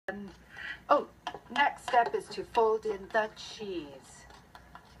Oh, next step is to fold in the cheese.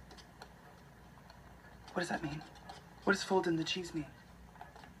 What does that mean? What does fold in the cheese mean?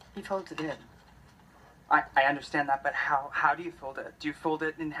 He folds it in. I understand that, but how do you fold it? Do you fold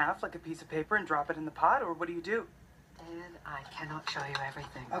it in half like a piece of paper and drop it in the pot, or what do you do? Dan, I cannot show you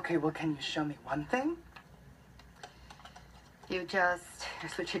everything. Okay, well, can you show me one thing?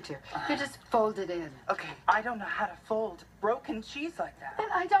 Here's what you do. You just fold it in. Okay, I don't know how to fold broken cheese like that.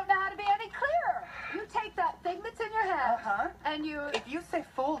 And I don't know how to be any clearer. You take that thing that's in your hand, and you... If you say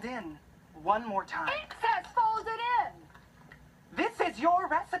fold in one more time... It says fold it in! This is your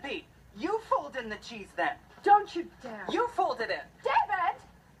recipe! You fold in the cheese then! Don't you dare! You fold it in! David!